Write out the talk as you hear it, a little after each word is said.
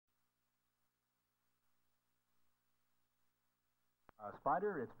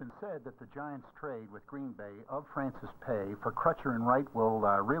Spider, it's been said that the Giants' trade with Green Bay of Francis Pay for Crutcher and Wright will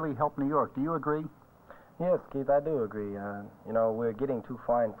really help New York. Do you agree? Yes, Keith, I do agree. We're getting two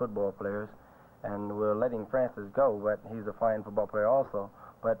fine football players, and we're letting Francis go, but he's a fine football player also.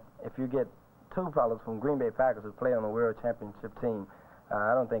 But if you get two fellows from Green Bay Packers who play on the World Championship team,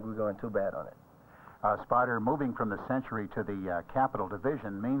 I don't think we're going too bad on it. Spider, moving from the Century to the Capital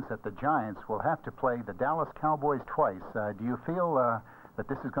Division means that the Giants will have to play the Dallas Cowboys twice. Do you feel that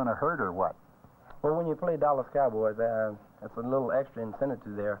this is going to hurt or what? Well, when you play Dallas Cowboys, it's a little extra incentive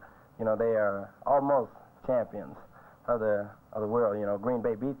there. You know, they are almost champions of the world. You know, Green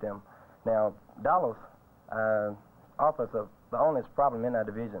Bay beat them. Now, Dallas offers the only problem in our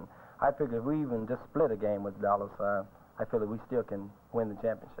division. I figure if we even just split a game with Dallas, I feel that we still can win the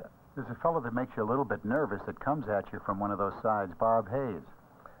championship. There's a fellow that makes you a little bit nervous that comes at you from one of those sides, Bob Hayes.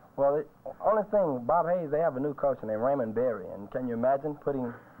 Well, the only thing, Bob Hayes, they have a new coach named Raymond Berry, and can you imagine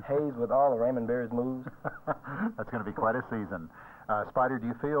putting Hayes with all of Raymond Berry's moves? That's going to be quite a season. Spider, do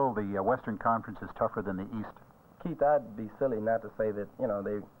you feel the Western Conference is tougher than the East? Keith, I'd be silly not to say that,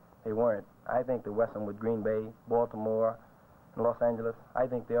 they weren't. I think the Western with Green Bay, Baltimore, and Los Angeles, I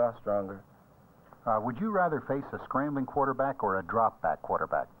think they are stronger. Would you rather face a scrambling quarterback or a drop-back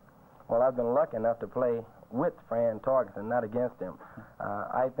quarterback? Well, I've been lucky enough to play with Fran Tarkenton, not against him.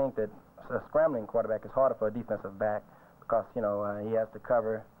 I think that a scrambling quarterback is harder for a defensive back because, he has to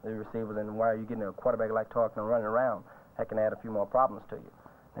cover the receivers, and while you're getting a quarterback like Tarkenton running around, that can add a few more problems to you.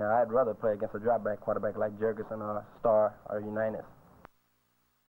 Now, I'd rather play against a drop-back quarterback like Jurgensen or Starr or Unitas.